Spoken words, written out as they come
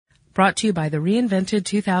Brought to you by the reinvented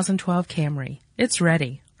 2012 Camry. It's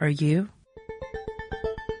ready. Are you?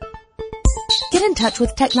 Get in touch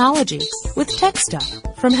with technology with Tech Stuff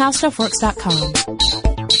from HowStuffWorks.com.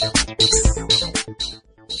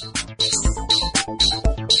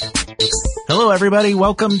 Hello, everybody.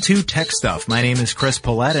 Welcome to Tech Stuff. My name is Chris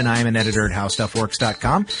Pollette, and I am an editor at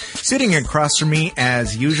HowStuffWorks.com. Sitting across from me,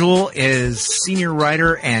 as usual, is senior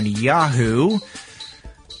writer and Yahoo,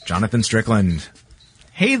 Jonathan Strickland.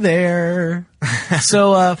 Hey there.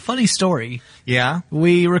 So, funny story. Yeah?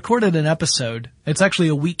 We recorded an episode. It's actually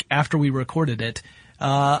a week after we recorded it,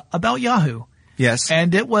 about Yahoo. Yes.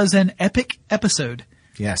 And it was an epic episode.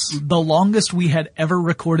 Yes. The longest we had ever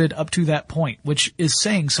recorded up to that point, which is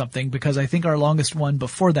saying something because I think our longest one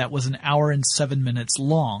before that was an hour and 7 minutes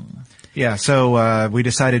long. Yeah, so we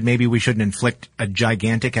decided maybe we shouldn't inflict a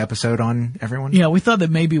gigantic episode on everyone. Yeah, we thought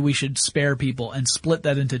that maybe we should spare people and split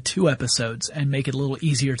that into 2 episodes and make it a little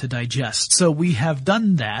easier to digest. So we have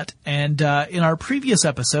done that, and in our previous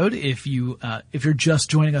episode, if you're just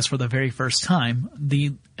joining us for the very first time,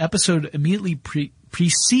 the episode immediately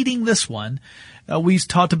preceding this one, we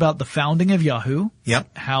talked about the founding of Yahoo.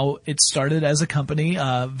 Yep. How it started as a company,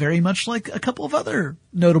 very much like a couple of other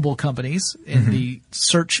notable companies in the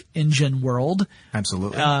search engine world.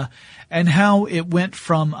 Absolutely. And how it went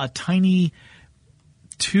from a tiny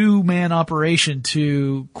 2-man operation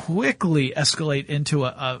to quickly escalate into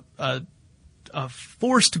a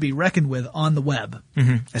force to be reckoned with on the web.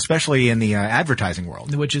 Mm-hmm. Especially in the advertising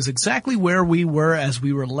world. Which is exactly where we were as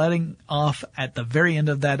we were letting off at the very end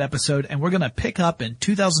of that episode. And we're going to pick up in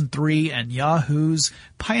 2003 and Yahoo's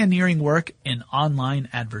pioneering work in online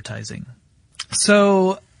advertising.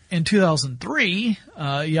 So in 2003,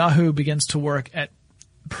 Yahoo begins to work at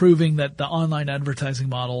proving that the online advertising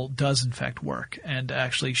model does in fact work and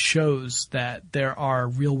actually shows that there are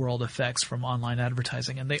real world effects from online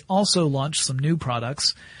advertising. And they also launched some new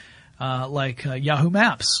products, like Yahoo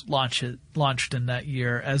Maps launched in that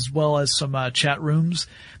year, as well as some chat rooms.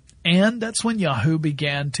 And that's when Yahoo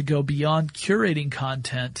began to go beyond curating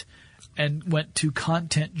content and went to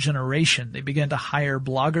content generation. They began to hire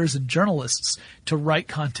bloggers and journalists to write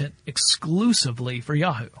content exclusively for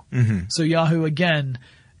Yahoo. Mm-hmm. So Yahoo, again,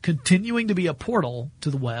 continuing to be a portal to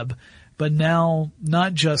the web, but now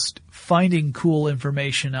not just finding cool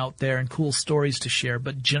information out there and cool stories to share,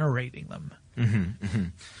 but generating them. Mm-hmm, mm-hmm.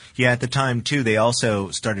 Yeah, at the time, too, they also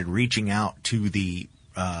started reaching out to the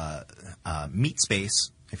meat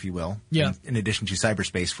space, if you will, in addition to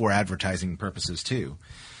cyberspace, for advertising purposes, too,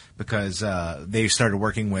 because they started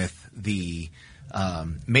working with the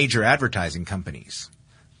major advertising companies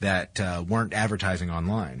that weren't advertising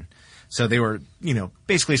online. So they were,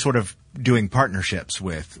 basically sort of doing partnerships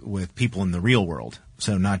with people in the real world,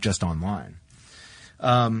 so not just online.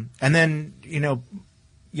 And then,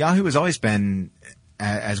 Yahoo has always been,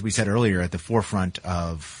 as we said earlier, at the forefront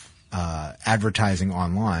of advertising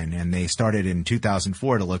online, and they started in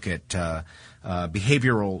 2004 to look at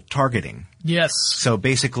behavioral targeting. Yes. So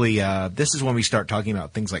basically, this is when we start talking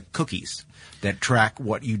about things like cookies that track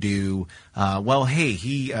what you do.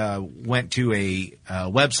 He went to a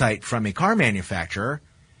website from a car manufacturer.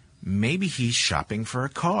 Maybe he's shopping for a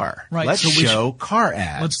car. Right. Let's show car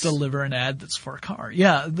ads. Let's deliver an ad that's for a car.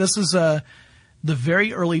 Yeah, this is the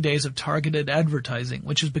very early days of targeted advertising,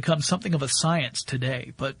 which has become something of a science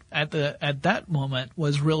today, but at that moment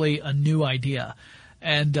was really a new idea.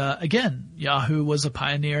 And again, Yahoo was a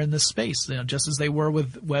pioneer in this space, just as they were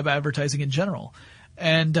with web advertising in general.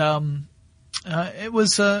 And it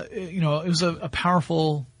was a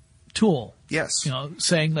powerful tool. Yes.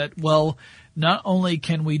 Saying that, well, not only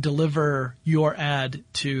can we deliver your ad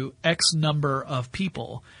to X number of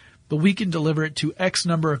people, but we can deliver it to X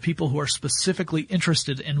number of people who are specifically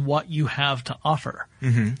interested in what you have to offer.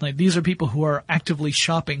 Mm-hmm. Like, these are people who are actively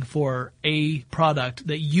shopping for a product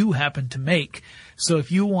that you happen to make. So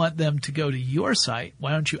if you want them to go to your site,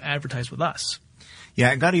 why don't you advertise with us?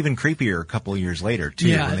 Yeah, it got even creepier a couple of years later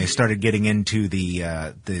too, when they started getting into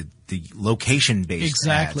the location-based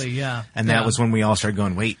exactly, ads. Yeah. And that was when we all started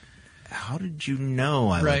going, wait, how did you know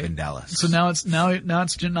I live in Dallas? So now it's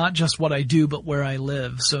not just what I do, but where I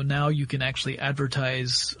live. So now you can actually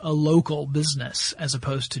advertise a local business as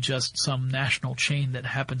opposed to just some national chain that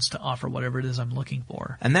happens to offer whatever it is I'm looking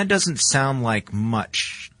for. And that doesn't sound like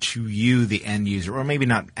much to you, the end user, or maybe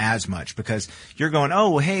not as much, because you're going,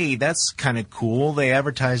 oh, hey, that's kind of cool. They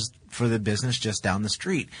advertise for the business just down the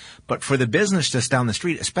street. But for the business just down the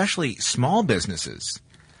street, especially small businesses,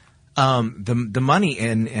 the money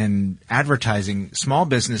in advertising small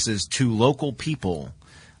businesses to local people,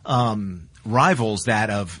 rivals that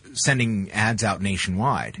of sending ads out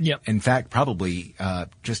nationwide. Yep. In fact, probably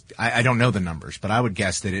I don't know the numbers, but I would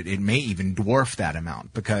guess that it may even dwarf that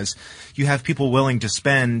amount, because you have people willing to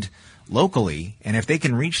spend locally, and if they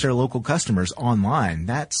can reach their local customers online,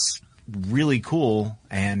 that's really cool,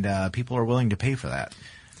 and people are willing to pay for that.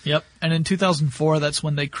 Yep. And in 2004, that's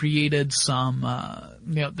when they created some,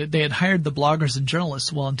 they had hired the bloggers and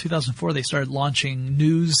journalists. Well, in 2004, they started launching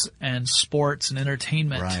news and sports and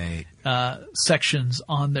entertainment sections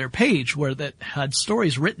on their page that had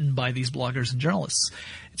stories written by these bloggers and journalists.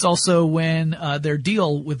 It's also when their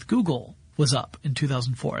deal with Google was up in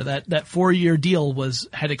 2004. That 4-year deal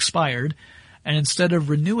had expired, and instead of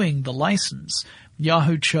renewing the license,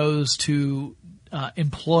 Yahoo chose to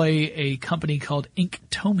employ a company called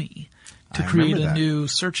Inktomi to create a new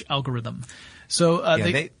search algorithm. So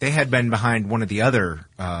they had been behind one of the other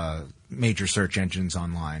major search engines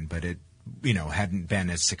online, but it hadn't been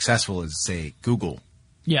as successful as, say, Google.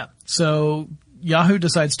 Yeah. So Yahoo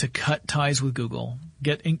decides to cut ties with Google,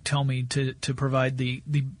 get Inktomi to provide the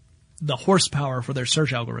horsepower for their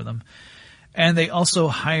search algorithm. And they also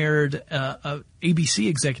hired a ABC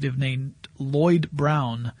executive named Lloyd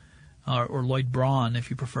Brown, or Lloyd Braun, if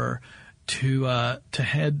you prefer, to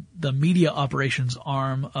head the media operations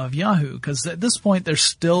arm of Yahoo. Because at this point, they're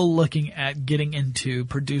still looking at getting into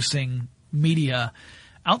producing media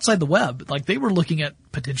outside the web. Like, they were looking at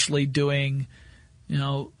potentially doing,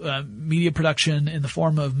 media production in the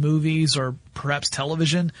form of movies or perhaps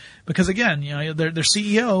television. Because again, their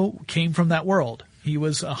CEO came from that world. He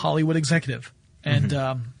was a Hollywood executive,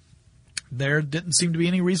 and there didn't seem to be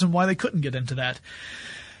any reason why they couldn't get into that.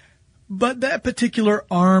 But that particular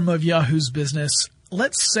arm of Yahoo's business,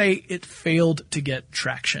 let's say it failed to get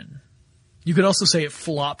traction. You could also say it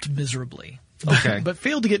flopped miserably. Okay. But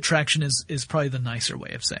failed to get traction is probably the nicer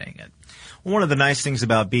way of saying it. One of the nice things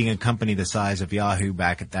about being a company the size of Yahoo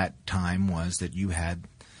back at that time was that you had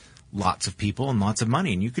lots of people and lots of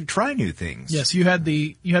money, and you could try new things. Yes, you had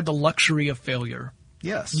the luxury of failure.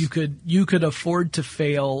 Yes. You could afford to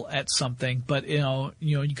fail at something, but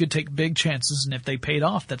you could take big chances, and if they paid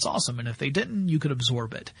off, that's awesome. And if they didn't, you could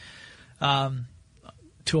absorb it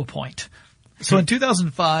to a point. So in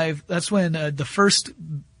 2005, that's when the first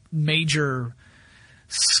major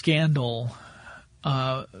scandal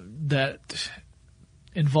that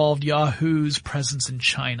involved Yahoo's presence in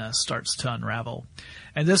China starts to unravel.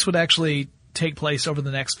 And this would actually take place over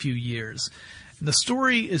the next few years. And the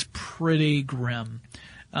story is pretty grim.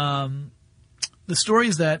 The story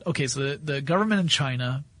is that, so the government in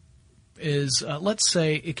China is, let's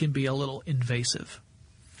say it can be a little invasive.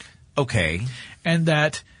 Okay. And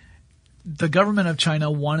that the government of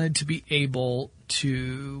China wanted to be able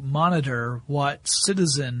to monitor what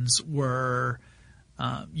citizens were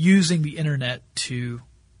using the internet to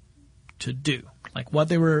do, like what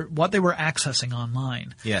they were accessing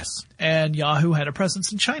online. Yes. And Yahoo had a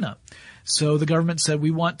presence in China. So the government said,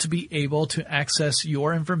 we want to be able to access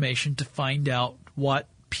your information to find out what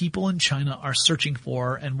people in China are searching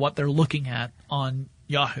for and what they're looking at on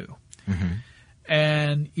Yahoo. Mm-hmm.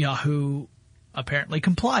 And Yahoo apparently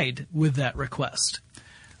complied with that request,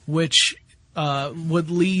 which would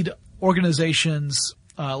lead organizations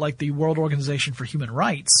like the World Organization for Human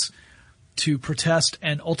Rights to protest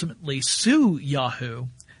and ultimately sue Yahoo,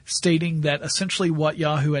 stating that essentially what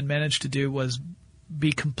Yahoo had managed to do was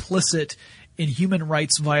be complicit in human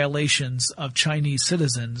rights violations of Chinese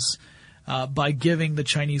citizens by giving the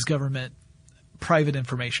Chinese government private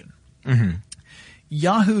information. Mm-hmm.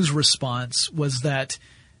 Yahoo's response was that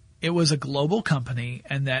it was a global company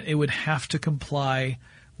and that it would have to comply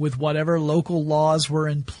with whatever local laws were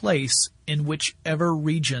in place in whichever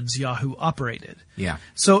regions Yahoo operated. Yeah.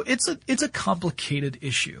 So it's a complicated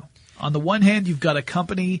issue. On the one hand, you've got a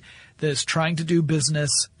company that is trying to do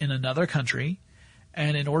business in another country,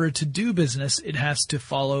 and in order to do business, it has to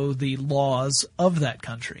follow the laws of that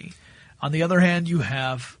country. On the other hand, you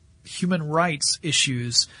have human rights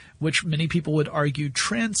issues, which many people would argue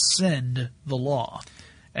transcend the law.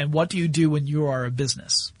 And what do you do when you are a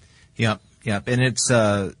business? Yep. And it's,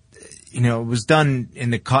 it was done in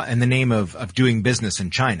the name of doing business in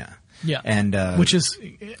China. Yeah. And, which is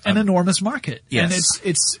an enormous market. Yes. And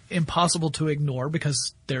it's impossible to ignore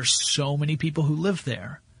because there's so many people who live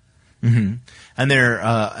there. Mm-hmm. And they're,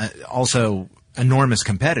 also enormous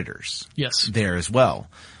competitors. Yes. There as well.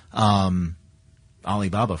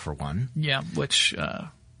 Alibaba for one. Yeah. Which,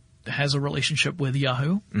 has a relationship with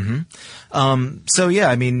Yahoo. Mm-hmm. So yeah,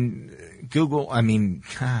 I mean, Google,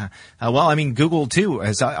 Google too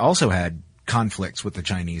has also had conflicts with the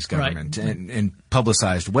Chinese government, right, in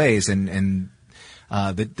publicized ways. And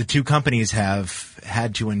the two companies have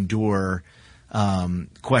had to endure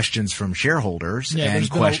questions from shareholders and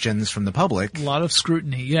questions from the public. A lot of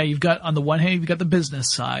scrutiny. Yeah, you've got, on the one hand, you've got the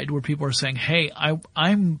business side where people are saying, hey,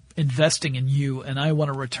 I'm investing in you and I want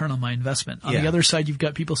a return on my investment. On the other side, you've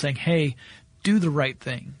got people saying, hey, do the right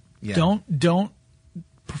thing. Yeah. Don't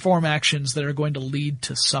perform actions that are going to lead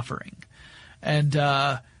to suffering. And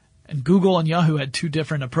Google and Yahoo had two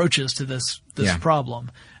different approaches to this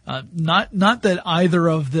problem. Not that either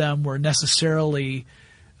of them were necessarily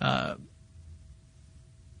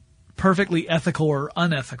perfectly ethical or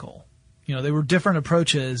unethical. You know, they were different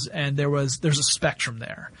approaches, and there's a spectrum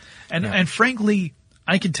there. And frankly,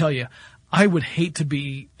 I can tell you, I would hate to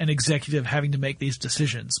be an executive having to make these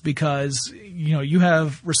decisions because, you know, you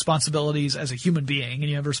have responsibilities as a human being and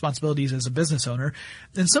you have responsibilities as a business owner.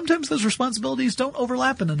 And sometimes those responsibilities don't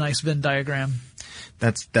overlap in a nice Venn diagram.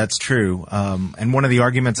 That's true. And one of the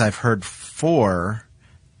arguments I've heard for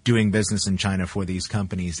doing business in China for these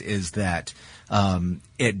companies is that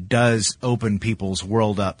it does open people's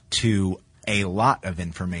world up to a lot of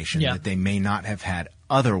information that they may not have had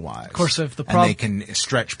otherwise. Of course, if the and they can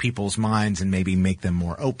stretch people's minds and maybe make them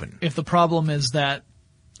more open. If the problem is that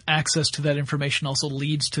access to that information also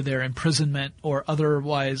leads to their imprisonment or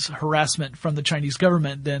otherwise harassment from the Chinese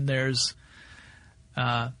government, then there's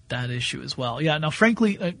that issue as well. Yeah. Now,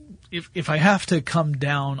 frankly, if I have to come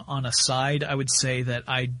down on a side, I would say that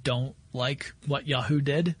I don't like what Yahoo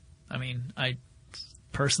did. I mean, I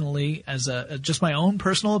personally, as just my own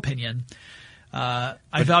personal opinion, I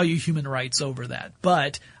value human rights over that.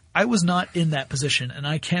 But I was not in that position, and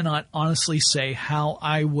I cannot honestly say how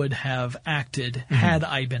I would have acted had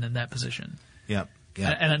I been in that position. Yep.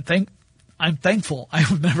 And I'm thankful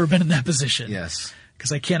I've never been in that position. Yes.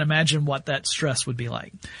 Because I can't imagine what that stress would be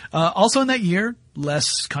like. Also in that year,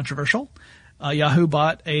 less controversial, Yahoo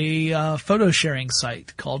bought a photo sharing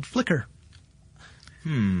site called Flickr.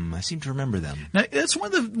 I seem to remember them. Now, it's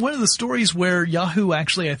one of the stories where Yahoo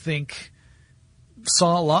actually, I think,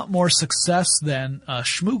 saw a lot more success than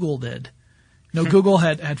Schmoogle did. No, Google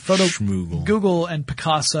had photo. Schmoogle. Google and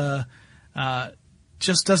Picasa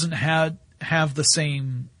just doesn't have the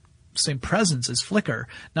same presence as Flickr.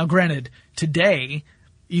 Now, granted, today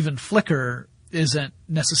even Flickr isn't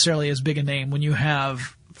necessarily as big a name when you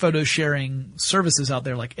have photo sharing services out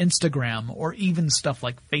there like Instagram or even stuff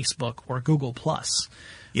like Facebook or Google Plus.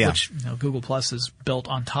 Yeah. Which, you know, Google Plus is built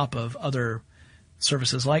on top of other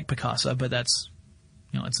services like Picasa, but that's,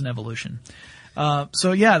 you know, it's an evolution.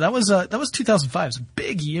 So yeah, that was 2005. It was a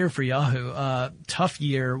big year for Yahoo. Tough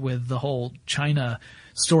year with the whole China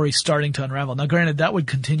story starting to unravel. Now, granted, that would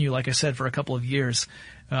continue, like I said, for a couple of years,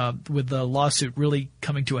 with the lawsuit really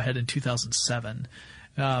coming to a head in 2007.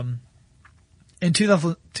 In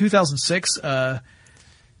 2006,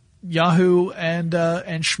 Yahoo and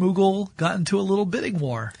Schmoogle got into a little bidding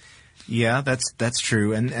war. Yeah, that's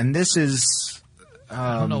true. And this is,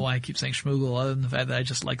 I don't know why I keep saying Schmoogle other than the fact that I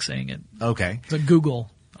just like saying it. Okay. But Google,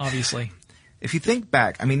 obviously. If you think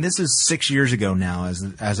back, I mean, this is 6 years ago now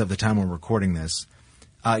as of the time we're recording this.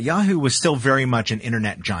 Yahoo was still very much an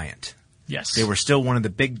internet giant. Yes. They were still one of the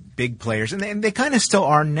big players, and they kind of still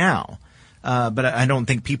are now. But I don't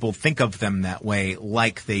think people think of them that way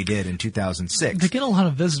like they did in 2006. They get a lot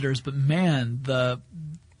of visitors, but man, the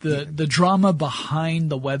drama behind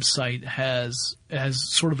the website has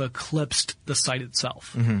sort of eclipsed the site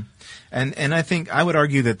itself. Mm-hmm. And I think I would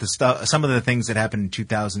argue that some of the things that happened in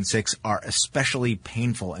 2006 are especially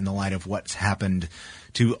painful in the light of what's happened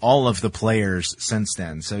to all of the players since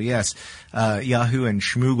then. So yes, Yahoo and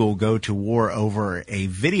Schmoogle go to war over a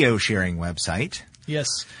video sharing website.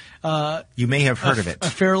 Yes. You may have heard of it. A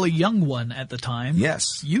fairly young one at the time.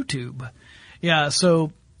 Yes. YouTube. Yeah,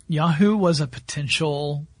 so Yahoo was a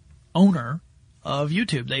potential owner of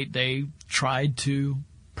YouTube. They tried to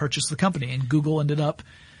purchase the company, and Google ended up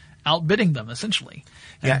outbidding them, essentially.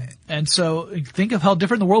 And so think of how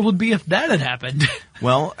different the world would be if that had happened.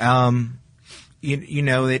 Well, you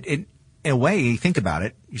know, it in a way, you think about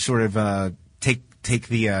it, you sort of take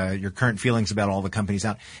your current feelings about all the companies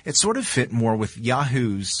out. It sort of fit more with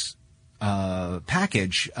Yahoo's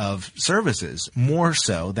package of services, more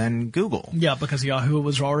so than Google. Yeah, because Yahoo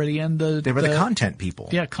was already in they were the content people.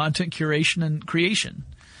 Yeah, content curation and creation.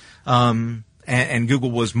 And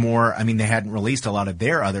Google was more, I mean, they hadn't released a lot of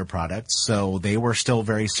their other products, so they were still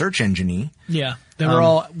very search engine-y. Yeah, they were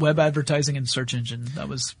all web advertising and search engine. That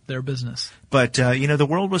was their business. But, you know, the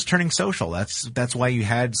world was turning social. That's why you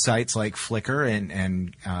had sites like Flickr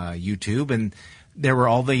and YouTube, and there were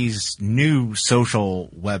all these new social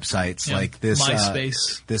websites like this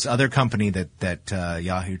MySpace. This other company that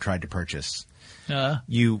Yahoo tried to purchase.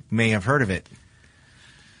 You may have heard of it.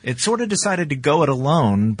 It sort of decided to go it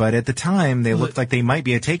alone, but at the time they looked like they might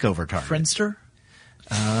be a takeover target. Friendster?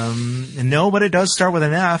 No, but it does start with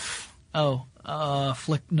an F. Oh,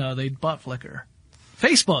 no, they bought Flickr.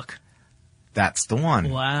 Facebook. That's the one.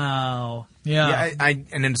 Wow. Yeah.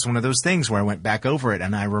 And it's one of those things where I went back over it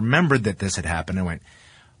and I remembered that this had happened and went,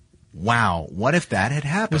 wow, what if that had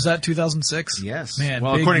happened? Was that 2006? Yes. Man,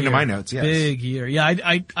 well, according to my notes, yes. Big year. Yeah,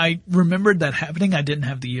 I remembered that happening. I didn't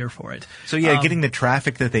have the year for it. So yeah, getting the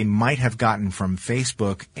traffic that they might have gotten from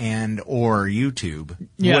Facebook and or YouTube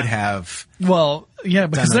would have. Well, yeah,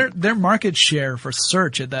 because their market share for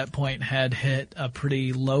search at that point had hit a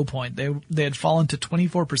pretty low point. They had fallen to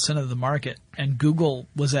 24% of the market, and Google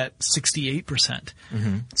was at 68%.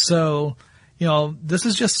 Mm-hmm. So, you know, this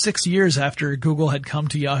is just 6 years after Google had come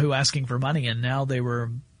to Yahoo asking for money, and now they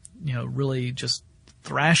were, you know, really just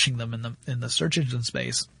thrashing them in the search engine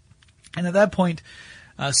space. And at that point,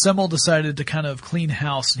 Semmel decided to kind of clean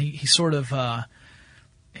house, and he sort of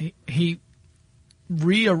he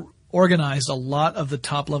reorganized a lot of the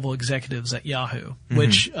top level executives at Yahoo,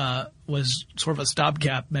 which was sort of a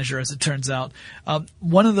stopgap measure, as it turns out.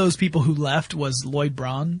 One of those people who left was Lloyd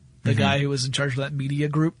Braun, the guy who was in charge of that media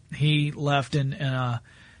group. He left in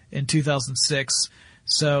 2006.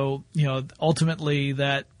 So, you know, ultimately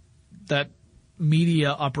that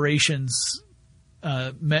media operations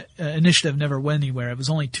initiative never went anywhere. It was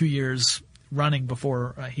only 2 years running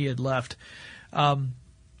before he had left.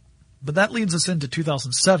 But that leads us into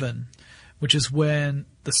 2007, which is when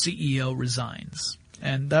the CEO resigns.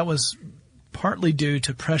 And that was partly due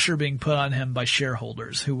to pressure being put on him by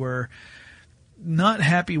shareholders who were not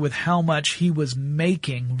happy with how much he was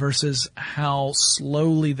making versus how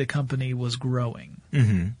slowly the company was growing.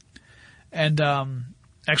 Mm-hmm. And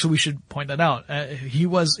actually, we should point that out.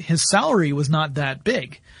 His salary was not that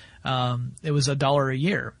big. It was $1 a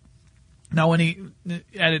year. Now, when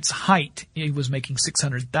at its height, he was making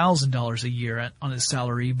 $600,000 a year on his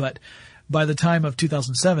salary, but by the time of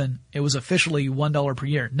 2007, it was officially $1 per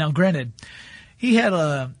year. Now, granted, he had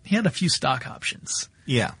a few stock options.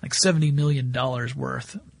 Yeah. Like $70 million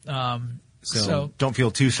worth. So don't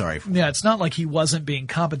feel too sorry for him. Yeah, it's not like he wasn't being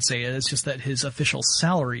compensated. It's just that his official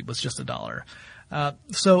salary was just $1.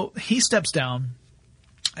 So he steps down,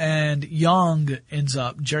 and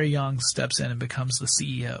Jerry Yang steps in and becomes the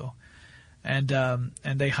CEO. And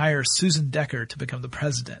they hire Susan Decker to become the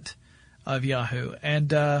president of Yahoo.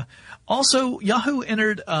 And also, Yahoo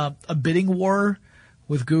entered a bidding war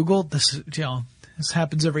with Google. This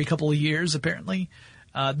happens every couple of years, apparently.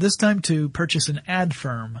 This time to purchase an ad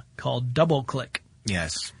firm called DoubleClick.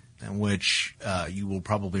 Yes, which you will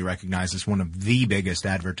probably recognize as one of the biggest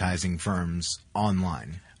advertising firms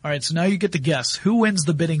online. All right, so now you get to guess who wins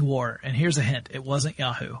the bidding war. And here's a hint: it wasn't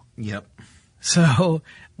Yahoo. Yep. So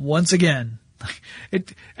once again,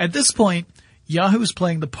 at this point, Yahoo is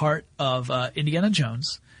playing the part of Indiana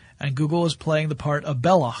Jones, and Google is playing the part of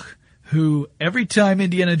Belloc, who every time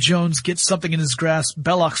Indiana Jones gets something in his grasp,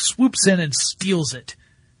 Belloc swoops in and steals it.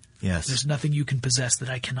 Yes. There's nothing you can possess that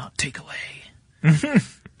I cannot take away.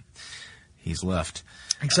 He's left.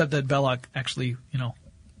 Except that Belloc actually,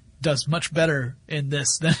 does much better in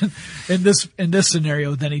this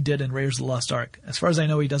scenario than he did in Raiders of the Lost Ark. As far as I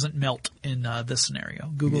know, he doesn't melt in this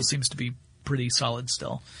scenario. Google seems to be pretty solid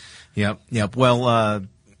still. Yep. Well,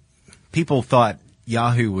 people thought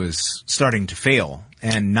Yahoo was starting to fail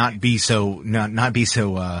and not be so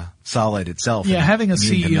solid itself. Yeah, having a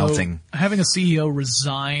CEO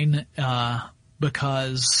resign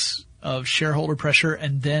because of shareholder pressure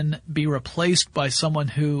and then be replaced by someone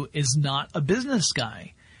who is not a business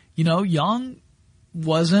guy. Yang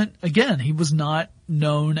he was not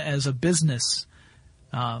known as a business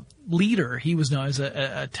leader. He was known as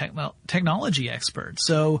a technology expert.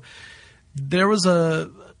 So there was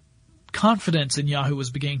a confidence in Yahoo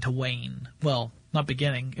was beginning to wane. Well, not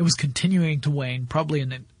beginning. It was continuing to wane, probably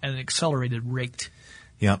at an accelerated rate.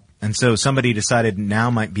 Yep. And so somebody decided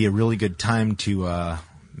now might be a really good time to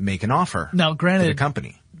make an offer. Now, granted, to the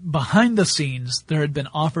company. Behind the scenes, there had been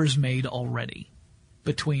offers made already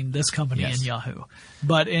between this company and Yahoo.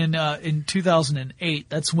 But in 2008,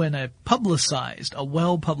 that's when a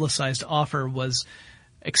well-publicized offer was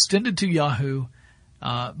extended to Yahoo,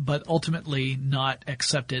 but ultimately not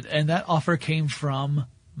accepted. And that offer came from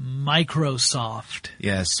Microsoft.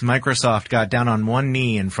 Yes, Microsoft got down on one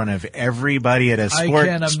knee in front of everybody at a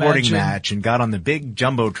sporting match and got on the big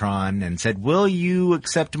Jumbotron and said, "Will you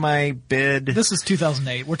accept my bid?" This is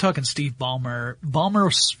 2008. We're talking Steve Ballmer.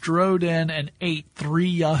 Ballmer strode in and ate 3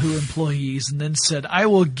 Yahoo employees and then said, "I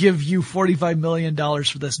will give you $45 million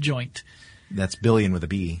for this joint." That's billion with a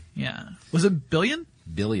B. Yeah. Was it billion?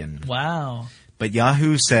 Billion. Wow. But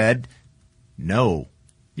Yahoo said no.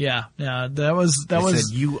 Yeah, they said,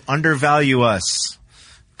 you undervalue us.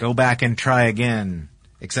 Go back and try again.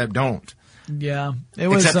 Except don't. Yeah.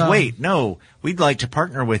 Wait, no. We'd like to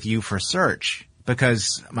partner with you for search.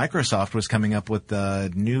 Because Microsoft was coming up with a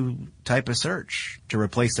new type of search to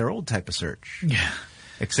replace their old type of search. Yeah.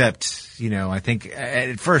 Except, I think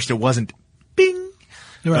at first it wasn't Bing.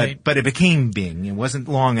 Right. But it became Bing. It wasn't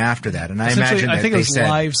long after that. And I imagine that I think it was said,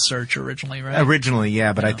 live search originally, right? Originally,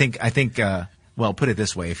 yeah. But yeah. I think, well, put it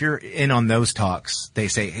this way. If you're in on those talks, they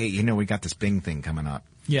say, hey, we got this Bing thing coming up.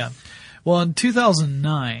 Yeah. Well, in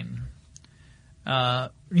 2009, they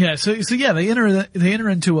enter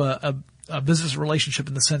into a business relationship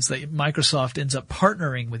in the sense that Microsoft ends up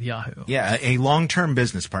partnering with Yahoo. Yeah, a long-term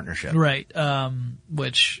business partnership. Right,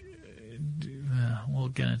 which we'll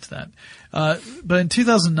get into that. But in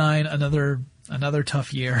 2009, another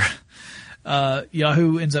tough year,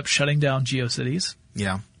 Yahoo ends up shutting down GeoCities.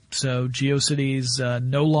 Yeah. So GeoCities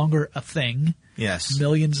no longer a thing. Yes.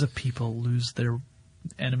 Millions of people lose their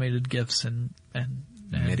animated GIFs and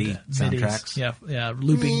MIDI soundtracks. Yeah,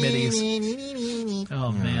 looping MIDIs.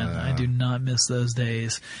 Oh man, I do not miss those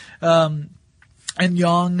days. And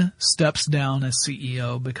Yang steps down as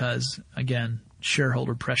CEO because, again,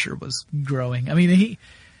 shareholder pressure was growing. I mean,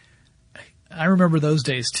 I remember those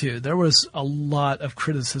days too. There was a lot of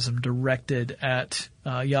criticism directed at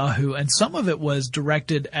Yahoo, and some of it was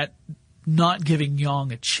directed at not giving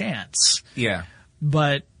Yang a chance. Yeah.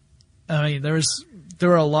 But I mean, there was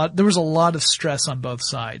a lot of stress on both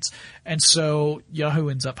sides. And so Yahoo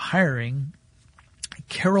ends up hiring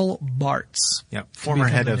Carol Bartz. Yep. Former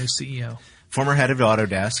head of new CEO. Former head of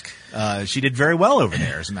Autodesk. She did very well over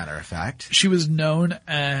there, as a matter of fact. She was known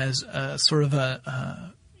as sort of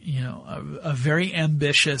a very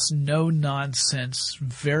ambitious, no nonsense,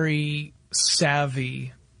 very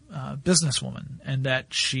savvy businesswoman, and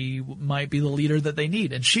that she might be the leader that they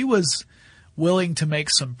need. And she was willing to make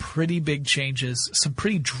some pretty big changes, some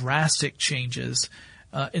pretty drastic changes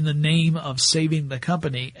in the name of saving the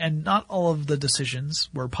company. And not all of the decisions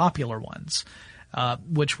were popular ones,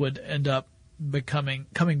 which would end up coming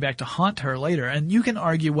back to haunt her later. And you can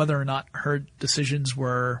argue whether or not her decisions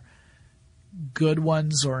were good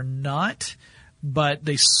ones or not, but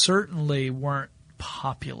they certainly weren't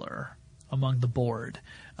popular among the board.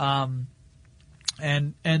 And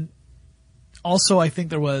also I think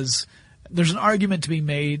there's an argument to be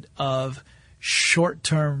made of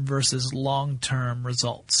short-term versus long-term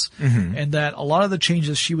results. Mm-hmm. And that a lot of the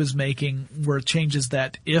changes she was making were changes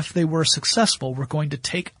that, if they were successful, were going to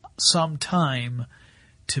take some time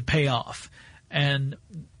to pay off. And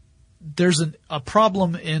there's a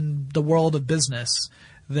problem in the world of business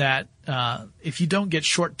that if you don't get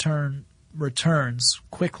short-term returns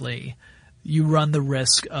quickly, you run the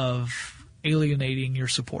risk of alienating your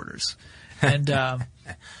supporters. And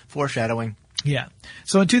foreshadowing. Yeah.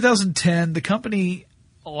 So in 2010, the company,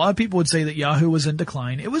 a lot of people would say that Yahoo was in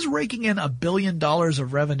decline. It was raking in $1 billion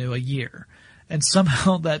of revenue a year, and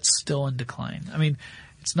somehow that's still in decline. I mean,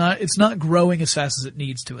 it's not growing as fast as it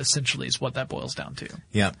needs to, essentially, is what that boils down to.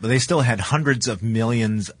 Yeah, but they still had hundreds of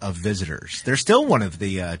millions of visitors. They're still one of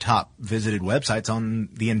the top visited websites on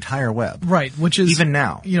the entire web. Right, which is even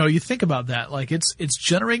now. You think about that, like it's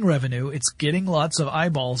generating revenue, it's getting lots of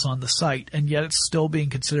eyeballs on the site, and yet it's still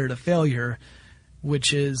being considered a failure,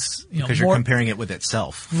 which is, because you're comparing it with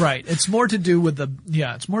itself. Right. It's more to do with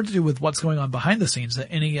what's going on behind the scenes than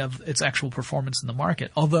any of its actual performance in the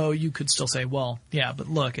market. Although you could still say, well, yeah, but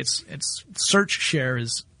look, its search share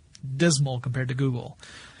is dismal compared to Google.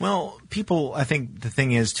 Well, people, I think the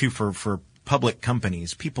thing is too, for public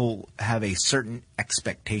companies, people have a certain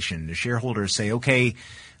expectation. The shareholders say, okay,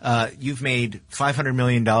 you've made $500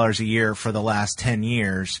 million a year for the last 10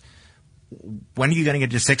 years. When are you going to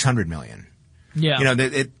get to $600 million? Yeah.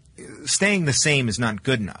 Staying the same is not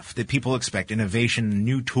good enough. That people expect innovation,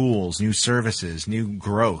 new tools, new services, new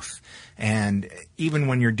growth. And even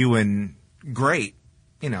when you're doing great,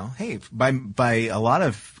 hey, by a lot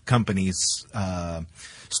of companies'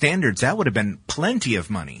 standards, that would have been plenty of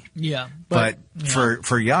money. Yeah. But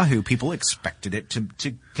for Yahoo, people expected it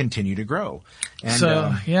to continue to grow. And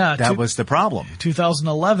so, that was the problem.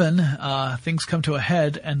 2011, things come to a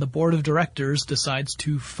head, and the board of directors decides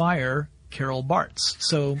to fire Carol Bartz.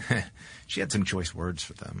 So she had some choice words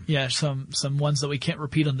for them. Yeah, some ones that we can't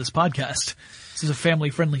repeat on this podcast. This is a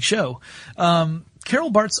family-friendly show. Carol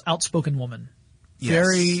Bartz, outspoken woman.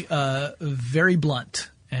 Yes. Very blunt.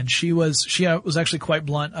 And she was actually quite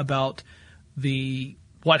blunt about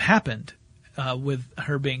what happened with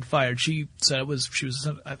her being fired. She said she was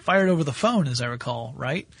fired over the phone, as I recall,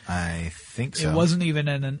 right? I think so. It wasn't even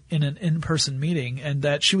in an in-person meeting, and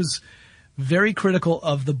that she was very critical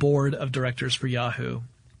of the board of directors for Yahoo,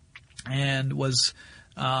 and was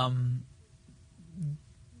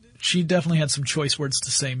she definitely had some choice words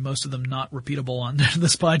to say, most of them not repeatable on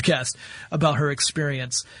this podcast, about her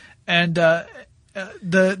experience. And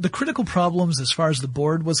the critical problems as far as the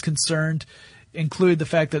board was concerned included the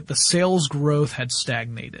fact that the sales growth had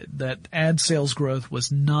stagnated, that ad sales growth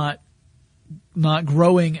was not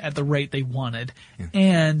growing at the rate they wanted,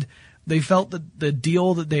 and they felt that the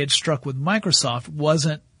deal that they had struck with Microsoft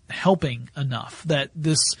wasn't helping enough, that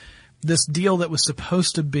this deal that was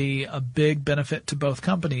supposed to be a big benefit to both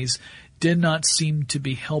companies did not seem to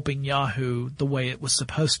be helping Yahoo the way it was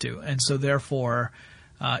supposed to, and so therefore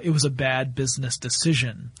it was a bad business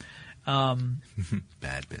decision.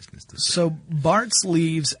 Bad business decision. So Bartz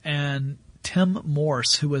leaves, and Tim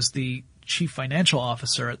Morse, who was the chief financial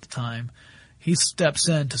officer at the time, he steps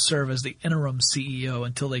in to serve as the interim CEO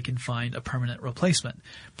until they can find a permanent replacement.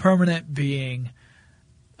 Permanent being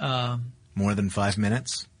more than 5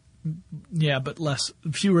 minutes. Yeah, but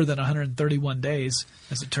fewer than 131 days,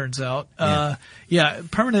 as it turns out.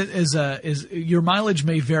 Permanent is your mileage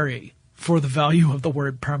may vary for the value of the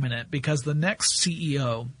word permanent, because the next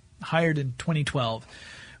CEO, hired in 2012,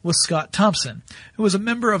 was Scott Thompson, who was a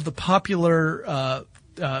member of the popular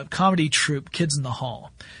comedy troupe Kids in the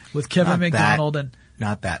Hall with Kevin McDonald and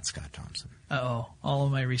not that Scott Thompson. All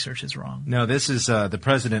of my research is wrong. No, this is the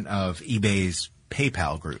president of eBay's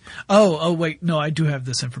PayPal group. Oh, wait, no, I do have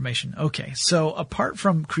this information. Okay, so apart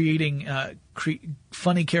from creating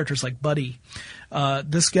funny characters like Buddy,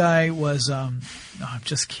 this guy was no, I'm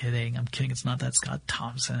just kidding. I'm kidding. It's not that Scott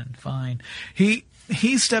Thompson. Fine.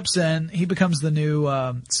 He steps in, he becomes the new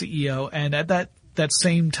CEO, and at that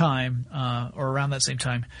same time, or around that same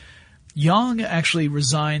time, Young actually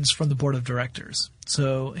resigns from the board of directors.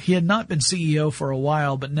 So he had not been CEO for a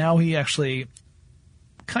while, but now he actually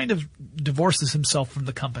kind of divorces himself from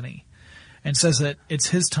the company and says that it's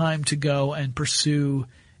his time to go and pursue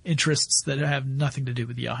interests that have nothing to do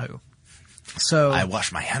with Yahoo. So I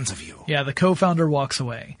wash my hands of you. Yeah, the co-founder walks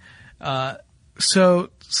away. So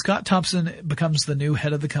Scott Thompson becomes the new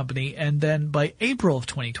head of the company, and then by April of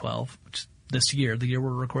 2012, which is this year, the year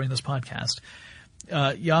we're recording this podcast,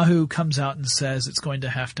 Yahoo comes out and says it's going to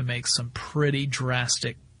have to make some pretty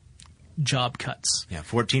drastic job cuts. Yeah,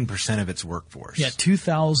 14% of its workforce. Yeah,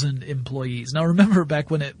 2,000 employees. Now remember,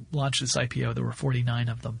 back when it launched its IPO, there were 49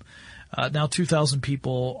 of them. Now at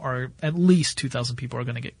least 2,000 people are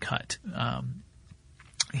going to get cut.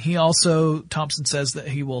 Thompson says that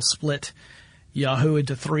he will split Yahoo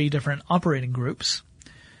into 3 different operating groups.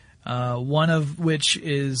 One of which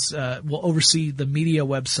will oversee the media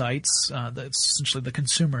websites. That's essentially the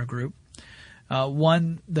consumer group.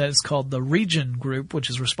 One that is called the region group, which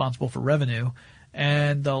is responsible for revenue.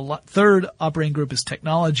 And the third operating group is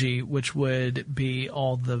technology, which would be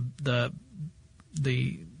all the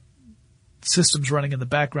systems running in the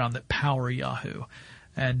background that power Yahoo,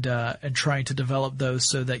 and trying to develop those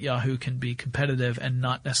so that Yahoo can be competitive and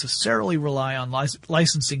not necessarily rely on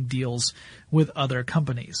licensing deals with other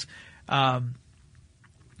companies.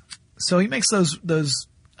 So he makes those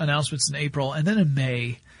announcements in April, and then in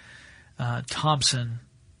May, Thompson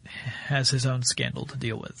has his own scandal to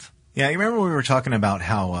deal with. Yeah, you remember we were talking about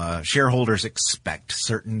how shareholders expect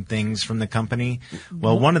certain things from the company?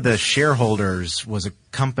 Well, one of the shareholders was a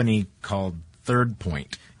company called Third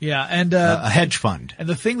Point. Yeah, and a hedge fund. And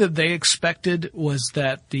the thing that they expected was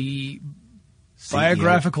that the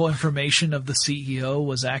biographical information of the CEO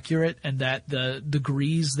was accurate, and that the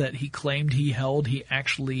degrees that he claimed he held, he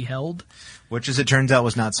actually held. Which, as it turns out,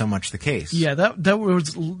 was not so much the case. Yeah, that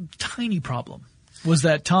was a tiny problem. Was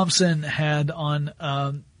that Thompson had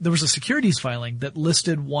there was a securities filing that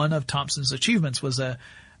listed one of Thompson's achievements was a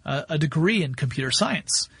degree in computer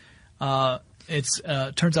science.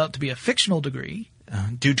 It turns out to be a fictional degree.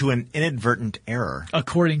 Due to an inadvertent error.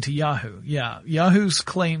 According to Yahoo. Yeah. Yahoo's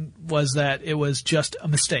claim was that it was just a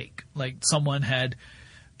mistake. Like someone had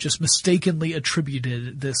just mistakenly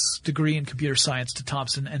attributed this degree in computer science to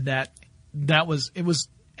Thompson, and it was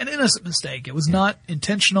an innocent mistake. It was not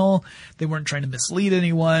intentional. They weren't trying to mislead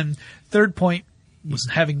anyone. Third Point was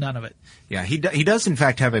having none of it. Yeah, he does in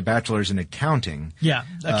fact have a bachelor's in accounting. Yeah,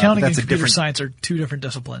 accounting and computer science are 2 different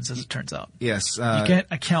disciplines, as it turns out. Yes. You can't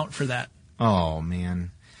account for that. Oh, man.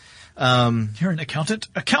 You're an accountant.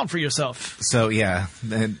 Account for yourself. So yeah,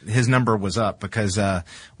 his number was up because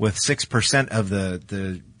with 6% of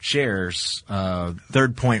the shares,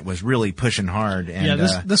 Third Point was really pushing hard. And,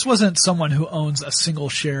 this wasn't someone who owns a single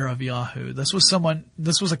share of Yahoo. This was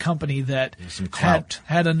a company that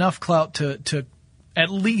had enough clout to at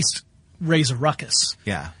least raise a ruckus.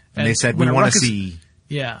 Yeah. And they said, we want to see.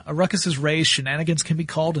 Yeah. A ruckus is raised, shenanigans can be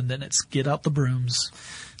called, and then it's get out the brooms.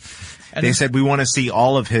 And they said, we want to see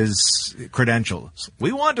all of his credentials.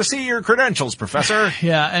 We want to see your credentials, Professor.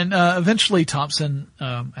 Yeah, and eventually Thompson,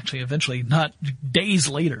 not days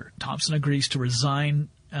later, Thompson agrees to resign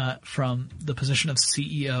from the position of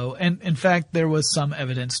CEO. And in fact, there was some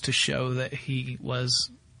evidence to show that he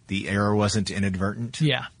was... The error wasn't inadvertent?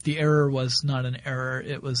 Yeah, the error was not an error.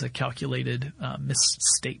 It was a calculated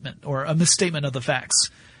misstatement, or a misstatement of the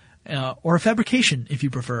facts. Or a fabrication, if you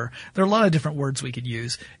prefer. There are a lot of different words we could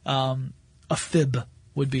use. A fib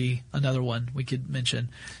would be another one we could mention.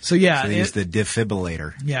 So yeah. So he's the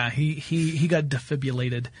defibrillator. Yeah, he got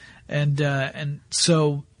defibrillated. And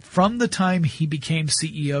so from the time he became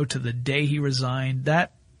CEO to the day he resigned,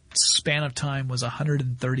 that span of time was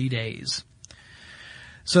 130 days.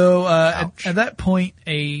 So at that point,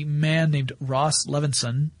 a man named Ross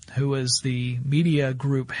Levinson, who was the media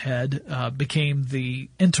group head, became the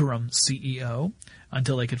interim CEO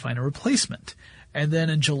until they could find a replacement. And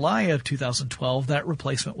then in July of 2012, that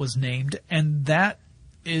replacement was named, and that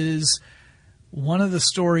is one of the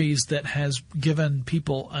stories that has given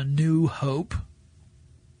people a new hope.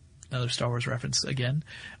 Another Star Wars reference again,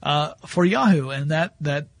 for Yahoo. And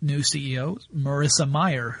that new CEO, Marissa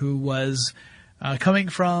Mayer, who was coming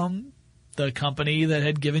from the company that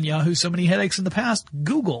had given Yahoo so many headaches in the past,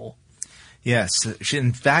 Google. Yes.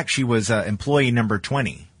 In fact, she was employee number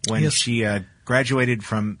 20 when she graduated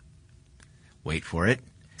from, wait for it,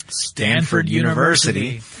 Stanford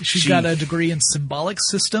University. She's got a degree in symbolic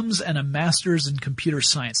systems and a master's in computer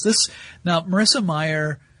science. Now, Marissa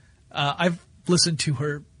Mayer, I've listened to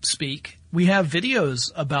her speak. We have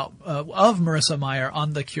videos of Marissa Mayer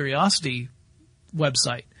on the Curiosity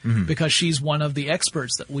website, because she's one of the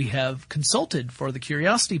experts that we have consulted for the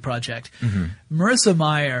Curiosity Project. Marissa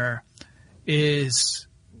Mayer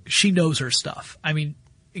she knows her stuff. I mean,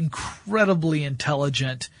 incredibly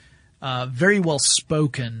intelligent, very well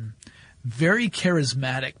spoken, very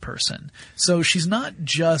charismatic person. So she's not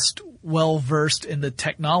just well versed in the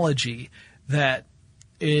technology that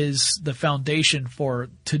is the foundation for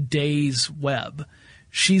today's web.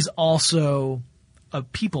 She's also a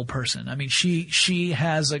people person. I mean, she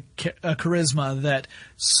has a charisma that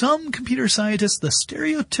some computer scientists, the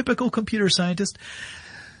stereotypical computer scientist,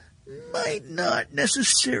 might not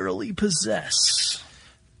necessarily possess.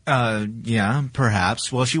 Yeah,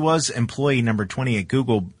 perhaps. Well, she was employee number 20 at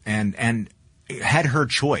Google and had her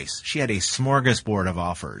choice. She had a smorgasbord of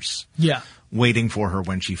offers. Yeah. Waiting for her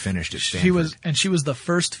when she finished at Stanford. She was the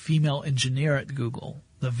first female engineer at Google.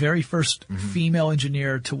 The very first female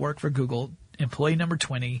engineer to work for Google. Employee number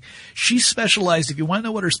 20. She specialized, if you want to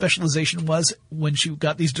know what her specialization was when she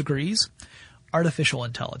got these degrees, artificial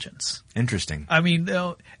intelligence. Interesting. I mean,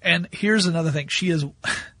 and here's another thing. She's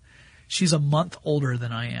a month older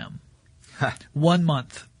than I am. 1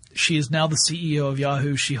 month. She is now the CEO of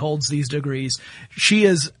Yahoo. She holds these degrees. She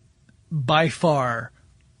is by far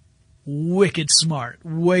wicked smart,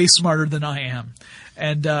 way smarter than I am.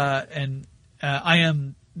 And I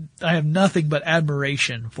have nothing but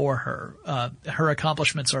admiration for her. Her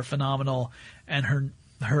accomplishments are phenomenal, and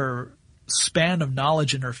her span of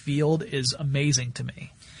knowledge in her field is amazing to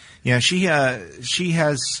me. Yeah, she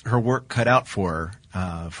has her work cut out for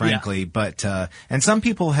her, frankly. Yeah. But and some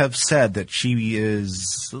people have said that she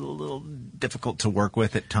is a little difficult to work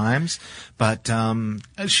with at times. But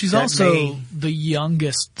she's also the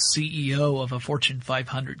youngest CEO of a Fortune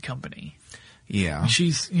 500 company. Yeah,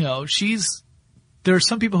 there are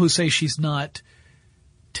some people who say she's not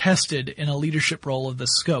tested in a leadership role of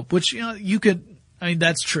this scope, which,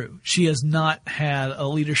 that's true. She has not had a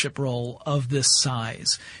leadership role of this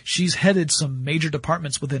size. She's headed some major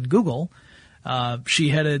departments within Google. She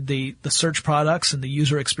headed the search products and the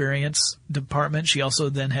user experience department. She also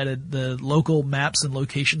then headed the local maps and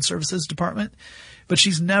location services department. But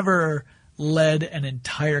she's never led an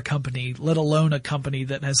entire company, let alone a company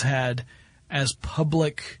that has had as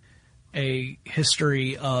public a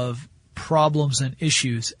history of problems and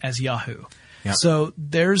issues as Yahoo. Yep. So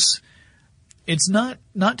it's not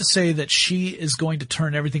to say that she is going to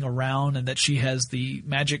turn everything around and that she has the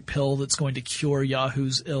magic pill that's going to cure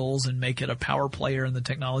Yahoo's ills and make it a power player in the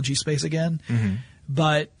technology space again.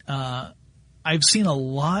 But I've seen a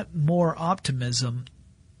lot more optimism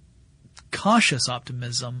cautious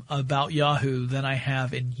optimism about Yahoo than I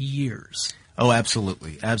have in years. Oh,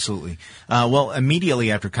 absolutely. Absolutely. Well,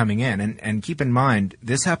 immediately after coming in, and keep in mind,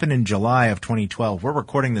 this happened in July of 2012. We're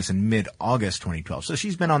recording this in mid-August 2012. So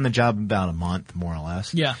she's been on the job about a month, more or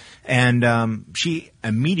less. Yeah. And she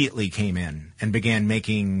immediately came in and began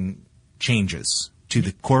making changes to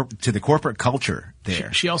the corporate culture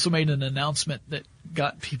there. She also made an announcement that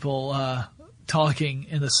got people talking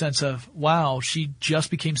in the sense of, wow, she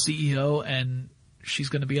just became CEO and she's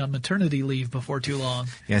going to be on maternity leave before too long.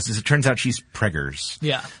 Yes, as it turns out, she's preggers.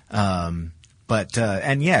 Yeah. But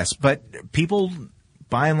people,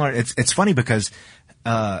 by and large, it's funny because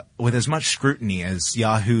with as much scrutiny as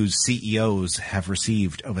Yahoo's CEOs have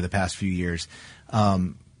received over the past few years,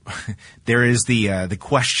 there is the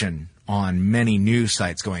question on many news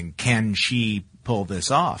sites going, can she pull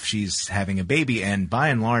this off? She's having a baby, and by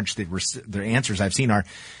and large, the answers I've seen are,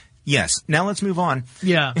 yes. Now let's move on.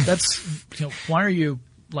 Yeah, that's, why are you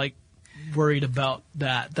worried about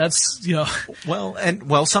that? That's,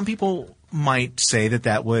 Well, some people might say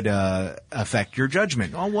that would affect your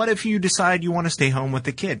judgment. Well, what if you decide you want to stay home with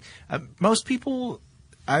the kid? Most people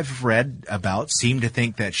I've read about seem to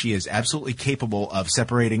think that she is absolutely capable of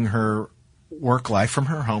separating her work life from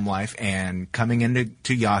her home life and coming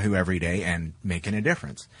into Yahoo every day and making a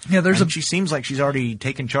difference. Yeah, she seems like she's already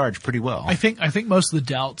taken charge pretty well. I think most of the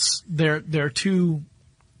doubts, there are two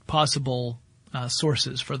possible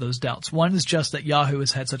sources for those doubts. One is just that Yahoo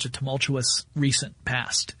has had such a tumultuous recent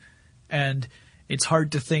past, and it's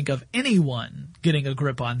hard to think of anyone getting a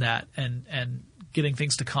grip on that and getting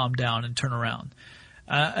things to calm down and turn around.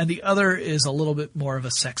 And the other is a little bit more of a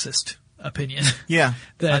sexist opinion. Yeah,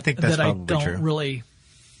 I think that's probably don't true. Really.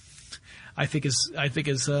 I think is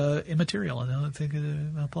immaterial. I don't think it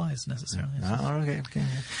applies necessarily. Oh, okay.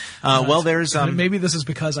 Well, there's maybe this is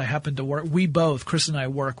because I happen to work. Chris and I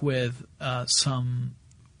work with some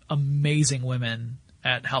amazing women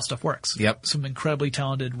at How Stuff Works. Yep. Some incredibly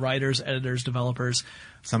talented writers, editors, developers.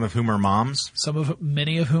 Some of whom are moms.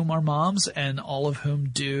 Many of whom are moms, and all of whom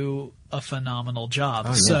do a phenomenal job. Oh,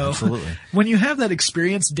 yeah, so absolutely. When you have that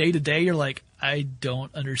experience day to day, you're like, I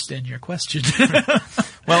don't understand your question.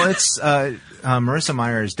 Well, it's Marissa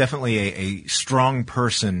Meyer is definitely a strong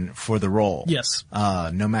person for the role. Yes.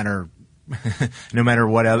 No matter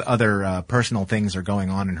what other personal things are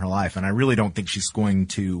going on in her life, and I really don't think she's going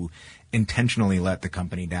to intentionally let the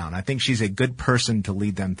company down. I think she's a good person to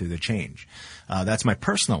lead them through the change. That's my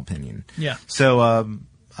personal opinion. Yeah. So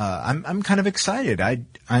I'm kind of excited.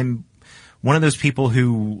 I'm one of those people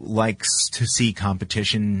who likes to see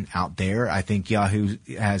competition out there. I think Yahoo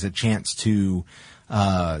has a chance to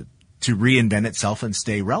reinvent itself and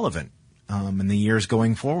stay relevant in the years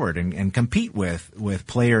going forward and compete with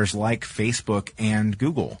players like Facebook and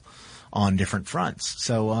Google on different fronts.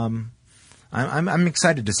 So I'm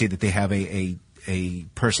excited to see that they have a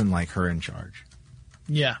person like her in charge.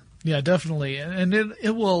 Yeah, definitely, and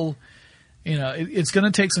it will. It's going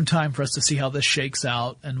to take some time for us to see how this shakes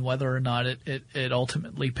out and whether or not it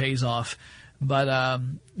ultimately pays off. But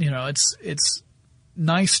it's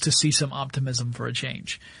nice to see some optimism for a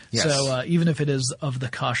change. Yes. So even if it is of the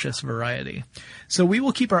cautious variety. So we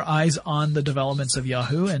will keep our eyes on the developments of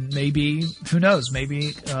Yahoo, and maybe, who knows,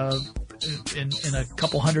 maybe in a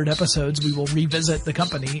couple hundred episodes we will revisit the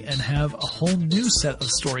company and have a whole new set of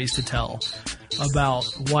stories to tell about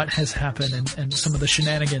what has happened and some of the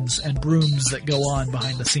shenanigans and brooms that go on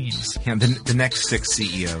behind the scenes. Yeah, the next 6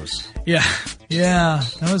 CEOs. Yeah.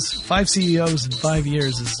 That was 5 CEOs in 5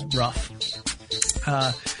 years is rough.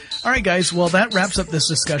 All right, guys. Well, that wraps up this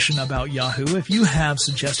discussion about Yahoo. If you have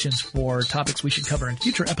suggestions for topics we should cover in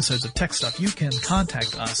future episodes of Tech Stuff, you can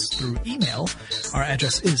contact us through email. Our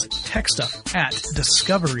address is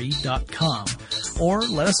techstuff@discovery.com. Or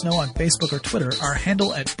let us know on Facebook or Twitter. Our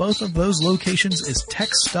handle at both of those locations is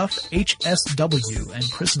TechStuffHSW.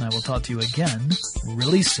 And Chris and I will talk to you again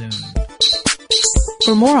really soon.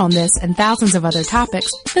 For more on this and thousands of other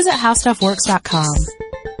topics, visit HowStuffWorks.com.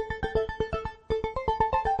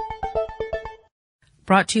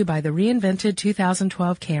 Brought to you by the reinvented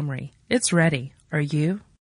 2012 Camry. It's ready. Are you?